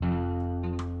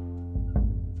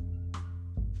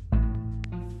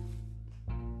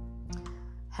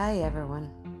Hi everyone.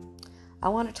 I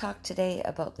want to talk today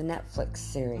about the Netflix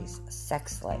series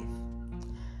Sex Life.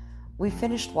 We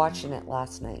finished watching it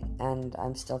last night and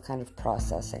I'm still kind of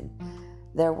processing.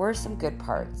 There were some good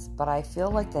parts, but I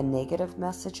feel like the negative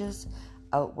messages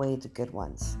outweigh the good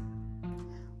ones.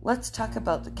 Let's talk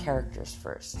about the characters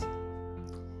first.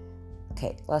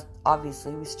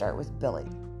 Obviously we start with Billy.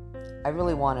 I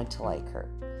really wanted to like her,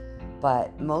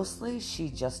 but mostly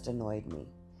she just annoyed me.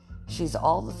 She's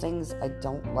all the things I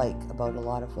don't like about a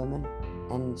lot of women,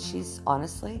 and she's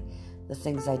honestly the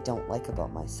things I don't like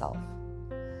about myself.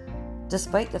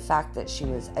 Despite the fact that she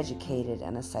was educated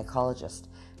and a psychologist,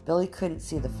 Billy couldn't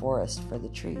see the forest for the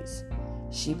trees.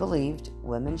 She believed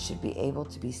women should be able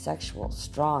to be sexual,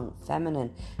 strong,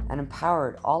 feminine, and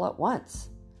empowered all at once,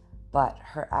 but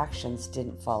her actions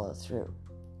didn't follow through.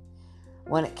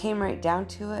 When it came right down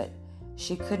to it,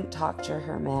 she couldn't talk to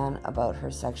her man about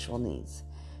her sexual needs.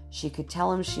 She could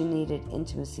tell him she needed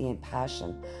intimacy and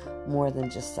passion more than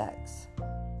just sex,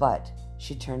 but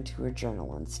she turned to her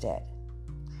journal instead.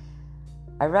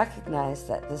 I recognize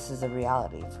that this is a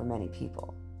reality for many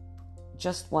people.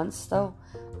 Just once, though,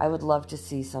 I would love to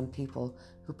see some people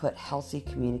who put healthy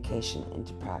communication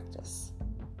into practice.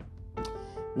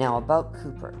 Now about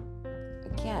Cooper.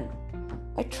 Again,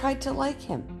 I tried to like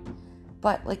him,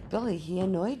 but like Billy, he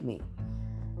annoyed me.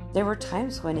 There were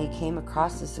times when he came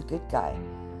across as a good guy,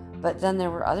 but then there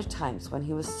were other times when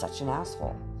he was such an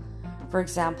asshole. For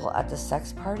example, at the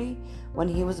sex party, when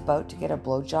he was about to get a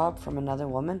blowjob from another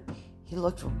woman, he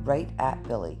looked right at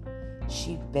Billy.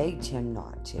 She begged him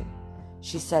not to.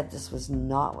 She said this was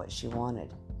not what she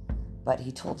wanted, but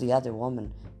he told the other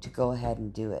woman to go ahead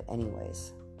and do it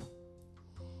anyways.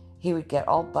 He would get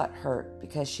all but hurt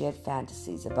because she had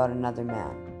fantasies about another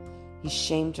man. He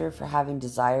shamed her for having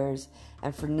desires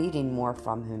and for needing more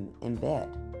from him in bed.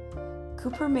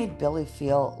 Cooper made Billy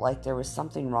feel like there was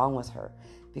something wrong with her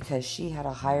because she had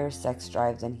a higher sex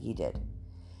drive than he did.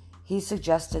 He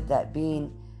suggested that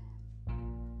being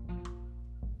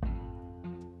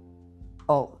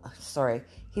a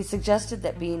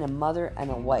mother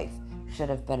and a wife should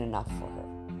have been enough for her.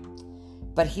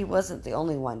 But he wasn't the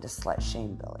only one to slut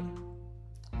shame Billy.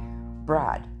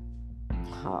 Brad.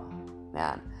 Oh,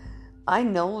 man. I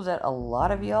know that a lot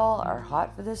of y'all are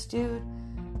hot for this dude,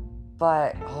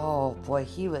 but, oh boy,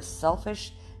 he was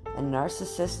selfish and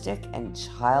narcissistic and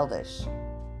childish.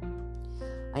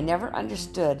 I never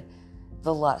understood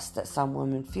the lust that some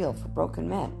women feel for broken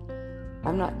men.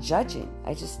 I'm not judging,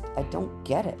 I don't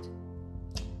get it.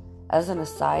 As an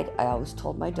aside, I always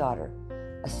told my daughter,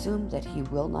 assume that he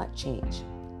will not change,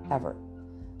 ever.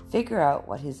 Figure out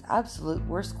what his absolute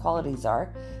worst qualities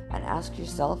are and ask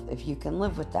yourself if you can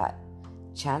live with that.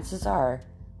 Chances are,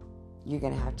 you're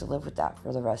going to have to live with that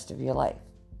for the rest of your life.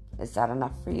 Is that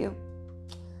enough for you?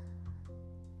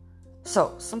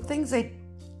 So, some things I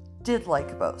did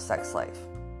like about Sex Life.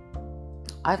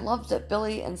 I loved that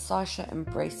Billy and Sasha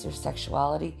embraced their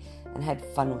sexuality and had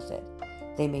fun with it.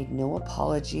 They made no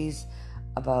apologies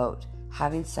about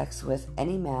having sex with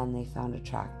any man they found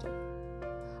attractive.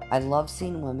 I love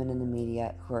seeing women in the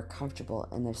media who are comfortable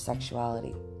in their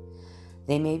sexuality.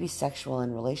 They may be sexual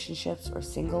in relationships or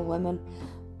single women,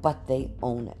 but they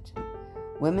own it.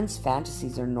 Women's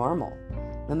fantasies are normal.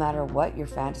 No matter what you're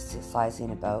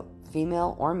fantasizing about,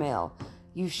 female or male,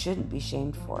 you shouldn't be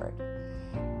shamed for it.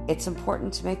 It's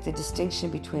important to make the distinction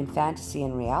between fantasy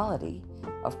and reality,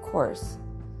 of course.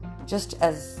 Just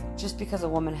because a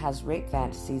woman has rape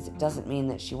fantasies, it doesn't mean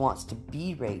that she wants to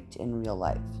be raped in real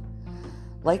life.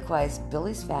 Likewise,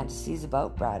 Billy's fantasies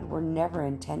about Brad were never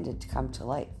intended to come to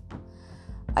life.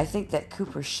 I think that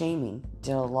Cooper's shaming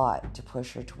did a lot to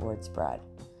push her towards Brad.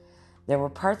 There were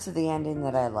parts of the ending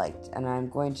that I liked, and I'm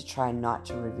going to try not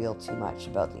to reveal too much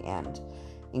about the end,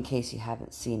 in case you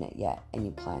haven't seen it yet and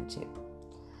you plan to.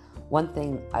 One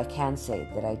thing I can say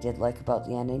that I did like about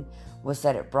the ending was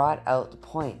that it brought out the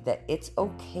point that it's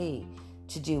okay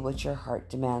to do what your heart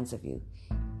demands of you,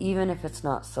 even if it's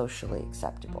not socially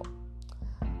acceptable.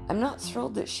 I'm not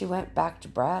thrilled that she went back to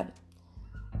Brad,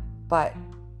 but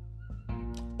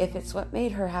if it's what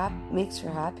makes her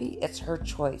happy, it's her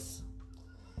choice.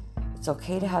 It's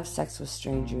okay to have sex with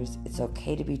strangers. It's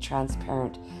okay to be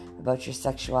transparent about your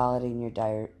sexuality and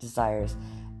your desires,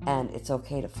 and it's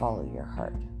okay to follow your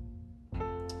heart.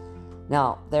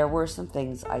 Now, there were some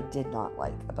things I did not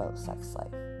like about Sex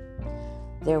Life.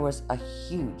 There was a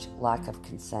huge lack of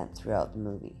consent throughout the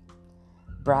movie.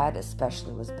 Brad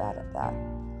especially was bad at that.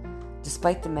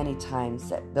 Despite the many times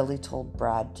that Billy told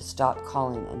Brad to stop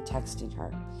calling and texting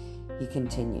her, he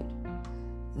continued.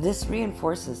 This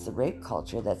reinforces the rape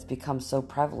culture that's become so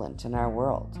prevalent in our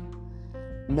world.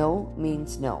 No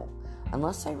means no.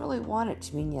 unless I really want it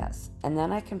to mean yes, and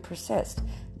then I can persist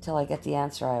until I get the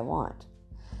answer I want.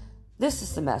 This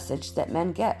is the message that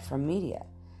men get from media.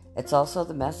 It's also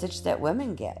the message that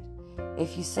women get.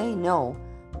 If you say no,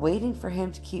 waiting for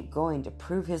him to keep going to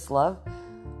prove his love,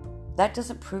 that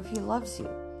doesn't prove he loves you.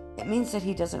 It means that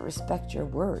he doesn't respect your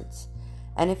words.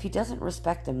 And if he doesn't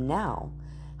respect them now,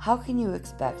 how can you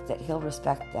expect that he'll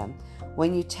respect them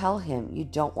when you tell him you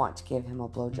don't want to give him a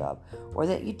blowjob, or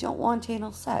that you don't want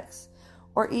anal sex,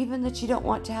 or even that you don't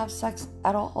want to have sex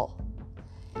at all?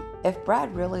 If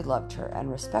Brad really loved her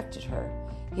and respected her,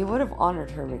 he would have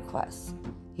honored her requests.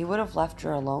 He would have left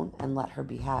her alone and let her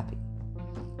be happy.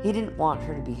 He didn't want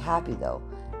her to be happy, though,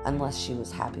 unless she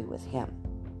was happy with him.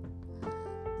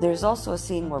 There's also a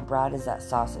scene where Brad is at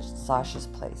Sasha's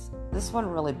place. This one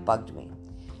really bugged me.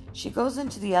 She goes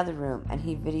into the other room and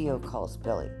he video calls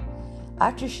Billy.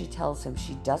 After she tells him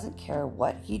she doesn't care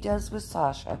what he does with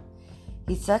Sasha,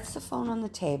 he sets the phone on the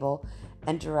table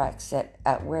and directs it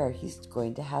at where he's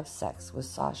going to have sex with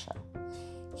Sasha.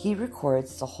 He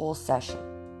records the whole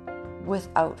session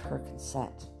without her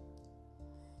consent.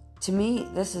 To me,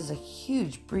 this is a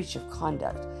huge breach of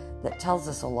conduct that tells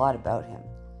us a lot about him.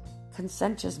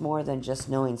 Consent is more than just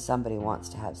knowing somebody wants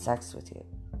to have sex with you.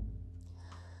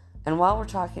 And while we're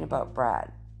talking about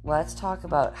Brad, let's talk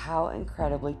about how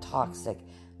incredibly toxic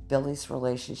Billy's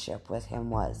relationship with him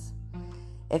was.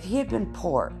 If he had been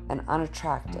poor and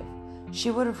unattractive, she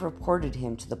would have reported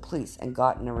him to the police and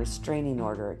gotten a restraining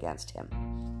order against him.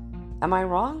 Am I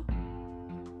wrong?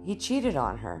 He cheated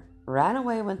on her, ran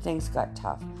away when things got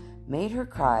tough, made her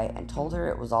cry, and told her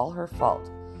it was all her fault.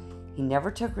 He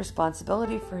never took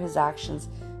responsibility for his actions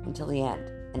until the end,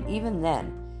 and even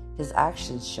then, his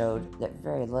actions showed that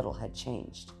very little had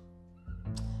changed.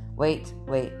 Wait,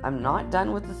 I'm not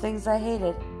done with the things I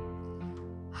hated.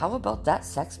 How about that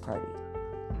sex party?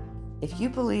 If you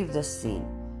believe this scene,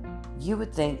 you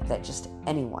would think that just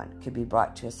anyone could be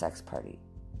brought to a sex party.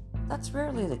 That's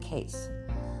rarely the case.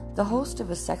 The host of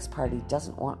a sex party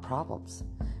doesn't want problems,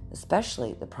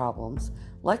 especially the problems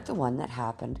like the one that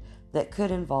happened that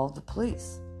could involve the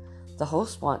police. The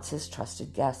host wants his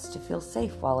trusted guests to feel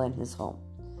safe while in his home.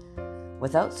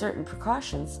 Without certain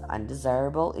precautions,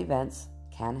 undesirable events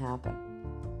can happen.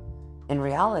 In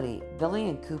reality, Billy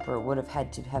and Cooper would have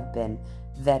had to have been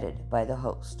vetted by the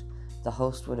host. The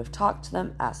host would have talked to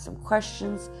them, asked them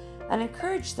questions, and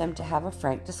encouraged them to have a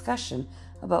frank discussion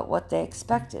about what they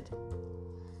expected.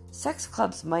 Sex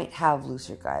clubs might have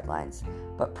looser guidelines,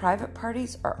 but private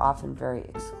parties are often very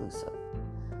exclusive.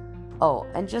 Oh,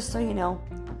 and just so you know,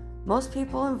 most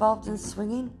people involved in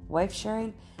swinging, wife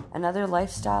sharing, and other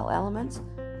lifestyle elements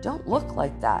don't look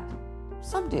like that.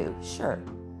 Some do, sure,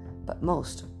 but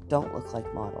most don't look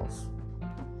like models.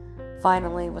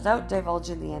 Finally, without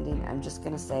divulging the ending, I'm just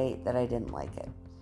going to say that I didn't like it.